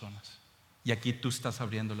las personas. Y aquí tú estás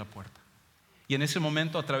abriendo la puerta. Y en ese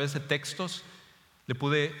momento, a través de textos, le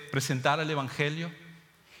pude presentar el Evangelio.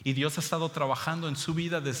 Y Dios ha estado trabajando en su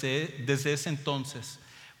vida desde ese entonces,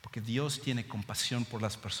 porque Dios tiene compasión por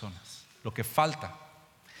las personas. Lo que falta,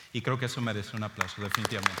 y creo que eso merece un aplauso,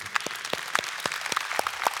 definitivamente.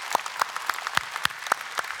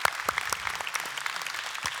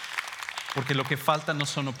 Porque lo que falta no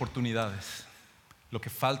son oportunidades, lo que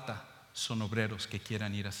falta son obreros que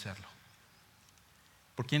quieran ir a hacerlo.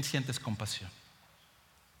 ¿Por quién sientes compasión?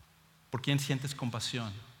 ¿Por quién sientes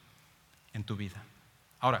compasión en tu vida?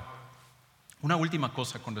 Ahora, una última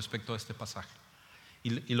cosa con respecto a este pasaje,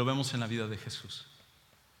 y lo vemos en la vida de Jesús,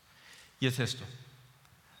 y es esto: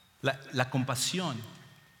 la compasión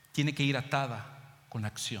tiene que ir atada con la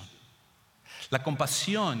acción. La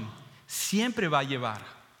compasión siempre va a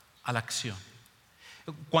llevar a la acción.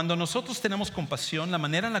 Cuando nosotros tenemos compasión, la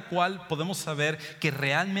manera en la cual podemos saber que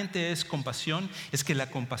realmente es compasión es que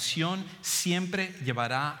la compasión siempre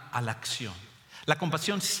llevará a la acción. La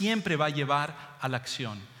compasión siempre va a llevar a la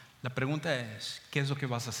acción. La pregunta es: ¿qué es lo que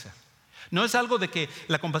vas a hacer? No es algo de que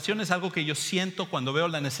la compasión es algo que yo siento cuando veo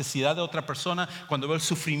la necesidad de otra persona, cuando veo el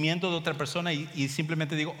sufrimiento de otra persona y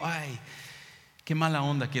simplemente digo: ay, qué mala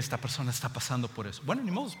onda que esta persona está pasando por eso. Bueno,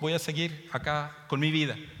 ni modo, voy a seguir acá con mi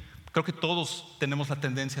vida. Creo que todos tenemos la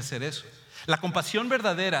tendencia a hacer eso. La compasión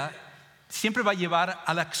verdadera siempre va a llevar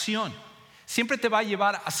a la acción. Siempre te va a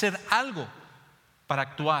llevar a hacer algo para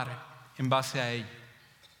actuar en base a ello.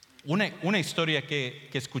 Una historia que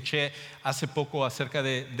escuché hace poco acerca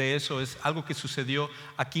de eso es algo que sucedió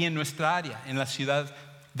aquí en nuestra área, en la ciudad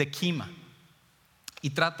de Kima.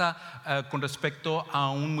 Y trata con respecto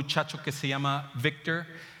a un muchacho que se llama Víctor.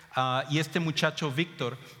 Y este muchacho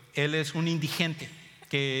Víctor, él es un indigente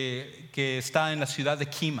que está en la ciudad de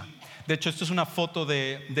Kima. De hecho, esto es una foto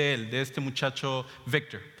de él, de este muchacho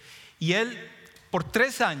Víctor. Y él por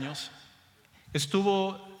 3 años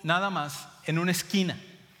estuvo nada más en una esquina.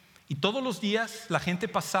 Y todos los días la gente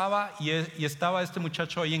pasaba y estaba este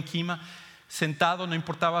muchacho ahí en Kima sentado, no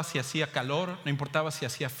importaba si hacía calor, no importaba si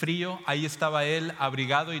hacía frío, ahí estaba él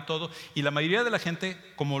abrigado y todo. Y la mayoría de la gente,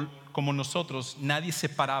 como nosotros, nadie se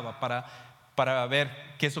paraba para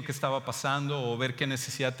ver qué es lo que estaba pasando o ver qué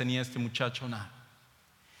necesidad tenía este muchacho, nada.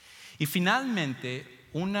 Y finalmente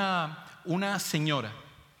una señora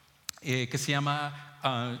que se llama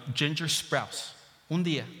Ginger Sprouse, un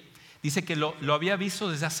día dice que lo había visto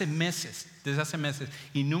desde hace meses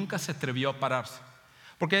y nunca se atrevió a pararse,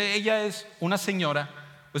 porque ella es una señora,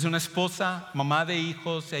 es una esposa, mamá de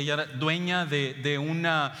hijos, ella era dueña de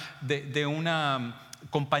una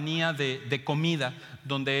compañía de comida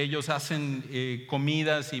donde ellos hacen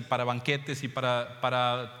comidas y para banquetes y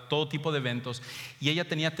para todo tipo de eventos, y ella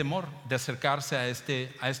tenía temor de acercarse a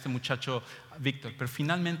este muchacho Víctor, pero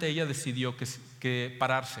finalmente ella decidió que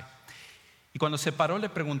pararse. Y cuando se paró le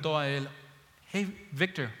preguntó a él: hey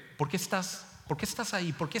Víctor, ¿por qué estás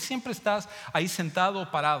ahí? ¿Por qué siempre estás ahí sentado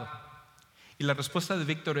o parado? Y la respuesta de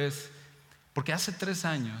Víctor es: porque hace 3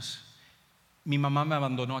 años mi mamá me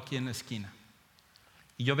abandonó aquí en la esquina.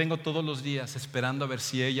 Y yo vengo todos los días esperando a ver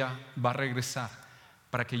si ella va a regresar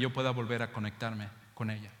para que yo pueda volver a conectarme con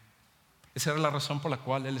ella. Esa era la razón por la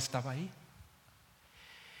cual él estaba ahí.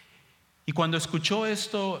 Y cuando escuchó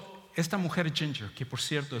esto, esta mujer Ginger, que por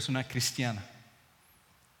cierto es una cristiana,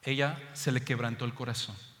 ella se le quebrantó el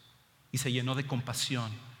corazón y se llenó de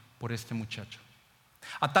compasión por este muchacho.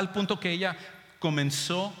 A tal punto que ella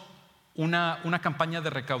comenzó una campaña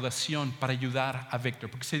de recaudación para ayudar a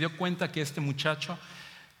Víctor, porque se dio cuenta que este muchacho,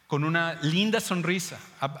 con una linda sonrisa,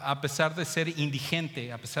 a pesar de ser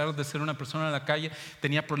indigente, a pesar de ser una persona en la calle,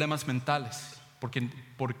 tenía problemas mentales,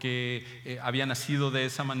 porque había nacido de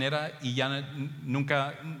esa manera y ya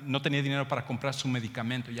no tenía dinero para comprar su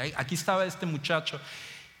medicamento. Y aquí estaba este muchacho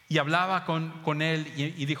y hablaba con él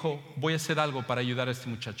y dijo: voy a hacer algo para ayudar a este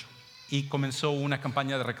muchacho. Y comenzó una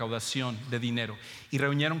campaña de recaudación de dinero y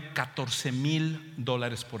reunieron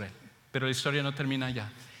 $14,000 por él. Pero la historia no termina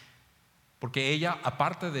allá, porque ella,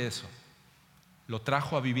 aparte de eso, lo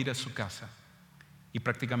trajo a vivir a su casa y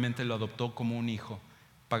prácticamente lo adoptó como un hijo,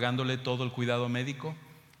 pagándole todo el cuidado médico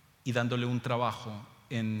y dándole un trabajo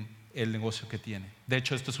en el negocio que tiene. De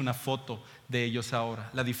hecho, esto es una foto de ellos ahora,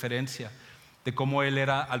 la diferencia de cómo él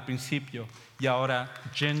era al principio y ahora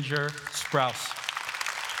Ginger Sprouse.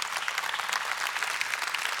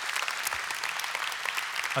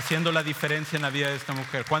 Haciendo la diferencia en la vida de esta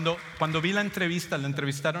mujer. Cuando vi la entrevista, la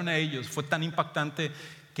entrevistaron a ellos, fue tan impactante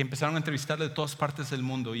que empezaron a entrevistarle de todas partes del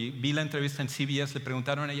mundo. Y vi la entrevista en CBS, le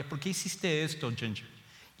preguntaron a ella, ¿por qué hiciste esto, Ginger?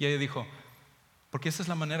 Y ella dijo, porque esa es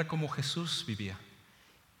la manera como Jesús vivía.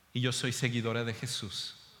 Y yo soy seguidora de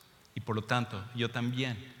Jesús. Y por lo tanto, yo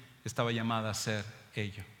también estaba llamada a ser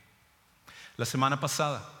ello. La semana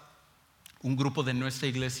pasada, un grupo de nuestra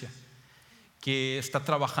iglesia que está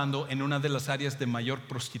trabajando en una de las áreas de mayor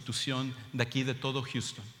prostitución de aquí de todo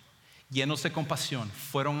Houston, llenos de compasión,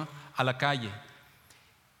 fueron a la calle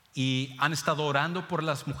y han estado orando por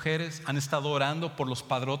las mujeres, han estado orando por los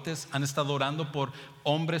padrotes, han estado orando por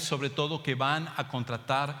hombres sobre todo que van a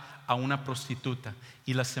contratar a una prostituta.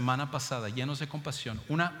 Y la semana pasada, llenos de compasión,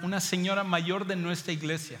 una señora mayor de nuestra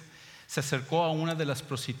iglesia se acercó a una de las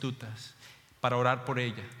prostitutas para orar por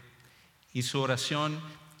ella. Y su oración,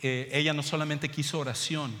 ella no solamente quiso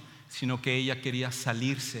oración, sino que ella quería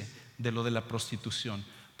salirse de lo de la prostitución,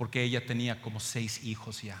 porque ella tenía como 6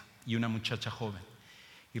 hijos ya y una muchacha joven.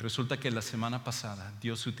 Y resulta que la semana pasada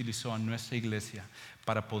Dios utilizó a nuestra iglesia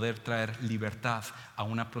para poder traer libertad a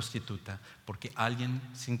una prostituta, porque alguien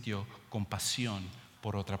sintió compasión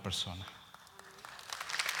por otra persona.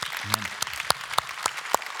 Amén.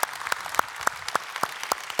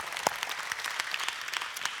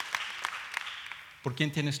 ¿Por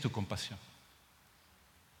quién tienes tu compasión?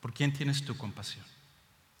 ¿Por quién tienes tu compasión?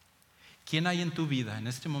 ¿Quién hay en tu vida en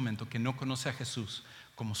este momento que no conoce a Jesús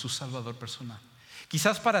como su Salvador personal?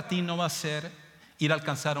 Quizás para ti no va a ser ir a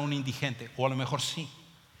alcanzar a un indigente, o a lo mejor sí.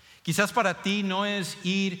 Quizás para ti no es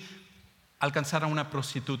ir a alcanzar a una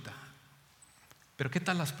prostituta. Pero ¿qué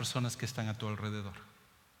tal las personas que están a tu alrededor?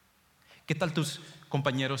 ¿Qué tal tus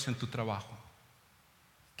compañeros en tu trabajo?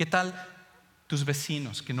 ¿Qué tal tus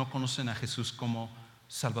vecinos que no conocen a Jesús como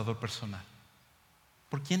Salvador personal?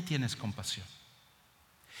 ¿Por quién tienes compasión?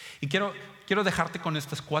 Y quiero dejarte con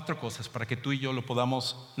estas 4 cosas para que tú y yo lo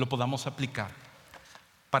podamos aplicar,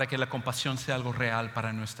 para que la compasión sea algo real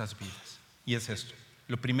para nuestras vidas. Y es esto.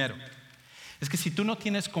 Lo primero es que si tú no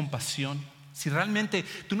tienes compasión, si realmente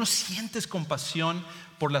tú no sientes compasión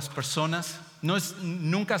por las personas,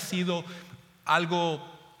 nunca ha sido algo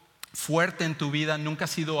fuerte en tu vida, nunca ha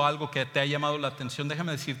sido algo que te ha llamado la atención,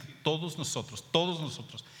 déjame decirte, todos nosotros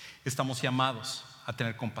estamos llamados a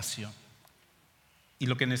tener compasión. Y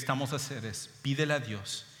lo que necesitamos hacer es pídele a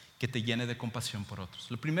Dios que te llene de compasión por otros.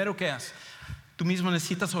 Lo primero que haces, tú mismo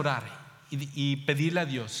necesitas orar y pedirle a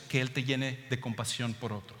Dios que Él te llene de compasión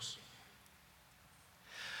por otros.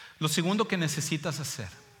 Lo segundo que necesitas hacer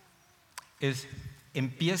es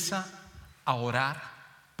empieza a orar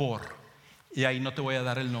por, y ahí no te voy a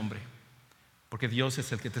dar el nombre, porque Dios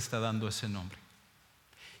es el que te está dando ese nombre.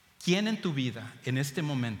 ¿Quién en tu vida en este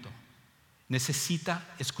momento necesita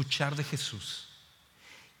escuchar de Jesús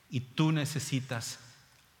y tú necesitas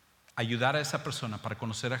ayudar a esa persona para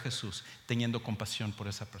conocer a Jesús teniendo compasión por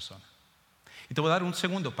esa persona? Y te voy a dar un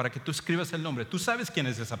segundo para que tú escribas el nombre. Tú sabes quién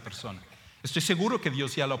es esa persona. Estoy seguro que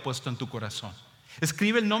Dios ya lo ha puesto en tu corazón.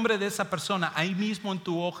 Escribe el nombre de esa persona ahí mismo en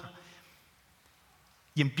tu hoja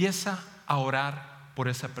y empieza a orar por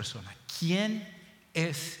esa persona. ¿Quién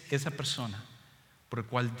es esa persona por la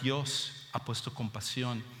cual Dios ha puesto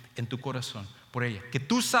compasión en tu corazón por ella? Que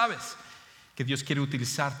tú sabes que Dios quiere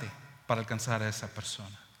utilizarte para alcanzar a esa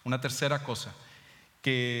persona. Una tercera cosa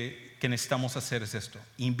que necesitamos hacer es esto: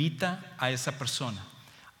 invita a esa persona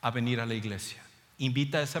a venir a la iglesia.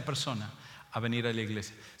 Invita a esa persona a venir a la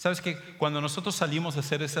iglesia. ¿Sabes que cuando nosotros salimos a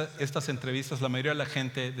hacer estas entrevistas, la mayoría de la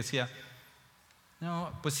gente decía,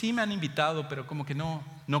 no, pues sí me han invitado, pero como que no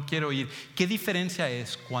quiero ir? ¿Qué diferencia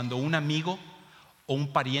es cuando un amigo o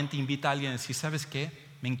un pariente invita a alguien y dice, ¿sabes qué?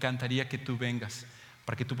 Me encantaría que tú vengas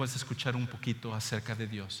para que tú puedas escuchar un poquito acerca de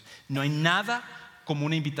Dios. No hay nada como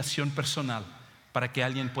una invitación personal para que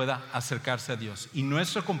alguien pueda acercarse a Dios. Y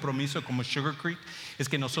nuestro compromiso como Sugar Creek es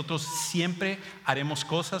que nosotros siempre haremos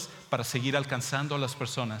cosas para seguir alcanzando a las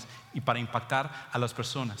personas y para impactar a las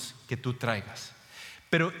personas que tú traigas.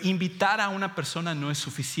 Pero invitar a una persona no es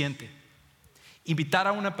suficiente. Invitar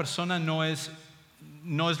a una persona no es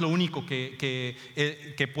lo único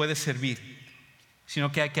que puede servir,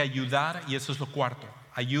 sino que hay que ayudar, y eso es lo cuarto.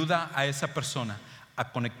 Ayuda a esa persona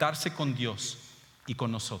a conectarse con Dios y con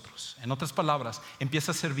nosotros. En otras palabras,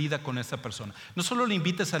 empieza a hacer vida con esa persona. No solo le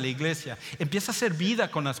invites a la iglesia, empieza a hacer vida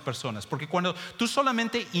con las personas. Porque cuando tú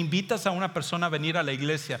solamente invitas a una persona a venir a la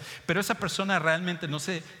iglesia, pero esa persona realmente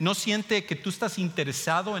no siente que tú estás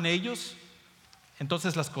interesado en ellos,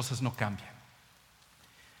 entonces las cosas no cambian.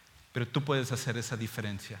 Pero tú puedes hacer esa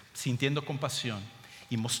diferencia, sintiendo compasión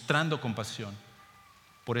y mostrando compasión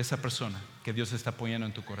por esa persona que Dios está poniendo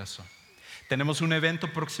en tu corazón. Tenemos un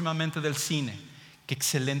evento próximamente del cine. Qué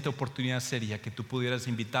excelente oportunidad sería que tú pudieras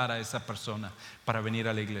invitar a esa persona para venir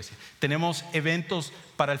a la iglesia. Tenemos eventos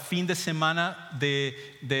para el fin de semana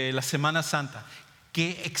de la Semana Santa.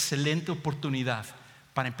 Qué excelente oportunidad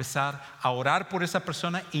para empezar a orar por esa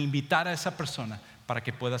persona e invitar a esa persona para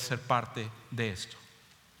que pueda ser parte de esto.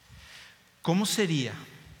 ¿Cómo sería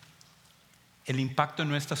el impacto en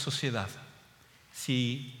nuestra sociedad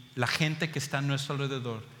si la gente que está a nuestro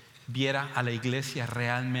alrededor viera a la iglesia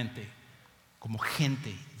realmente como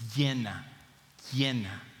gente llena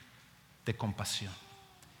de compasión?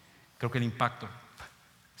 Creo que el impacto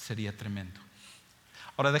sería tremendo.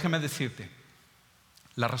 Ahora déjame decirte,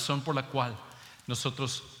 la razón por la cual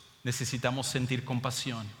nosotros necesitamos sentir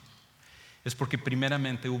compasión es porque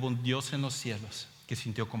primeramente hubo un Dios en los cielos que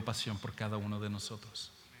sintió compasión por cada uno de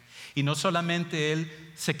nosotros. Y no solamente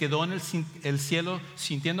Él se quedó en el cielo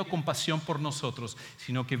sintiendo compasión por nosotros,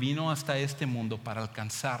 sino que vino hasta este mundo para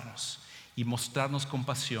alcanzarnos y mostrarnos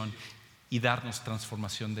compasión y darnos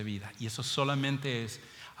transformación de vida. Y eso solamente es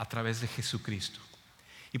a través de Jesucristo.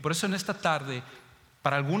 Y por eso en esta tarde,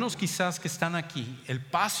 para algunos quizás que están aquí, el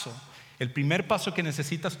primer paso que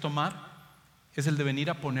necesitas tomar es el de venir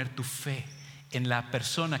a poner tu fe en la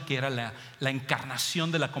persona que era la encarnación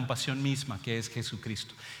de la compasión misma, que es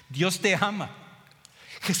Jesucristo. Dios te ama,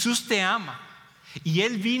 Jesús te ama, y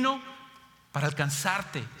Él vino para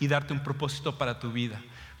alcanzarte y darte un propósito para tu vida,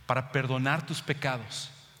 para perdonar tus pecados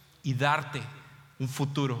y darte un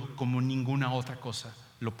futuro como ninguna otra cosa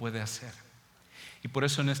lo puede hacer. Y por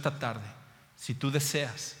eso en esta tarde, si tú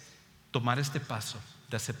deseas tomar este paso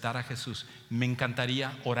de aceptar a Jesús, me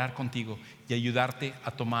encantaría orar contigo y ayudarte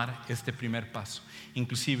a tomar este primer paso.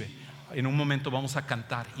 Inclusive, en un momento vamos a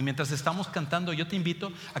cantar, y mientras estamos cantando, yo te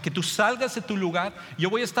invito a que tú salgas de tu lugar. Yo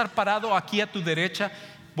voy a estar parado aquí a tu derecha,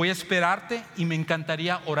 voy a esperarte, y me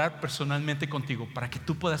encantaría orar personalmente contigo para que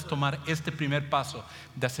tú puedas tomar este primer paso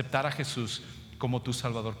de aceptar a Jesús como tu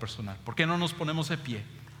Salvador personal. ¿Por qué no nos ponemos de pie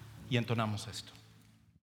y entonamos esto?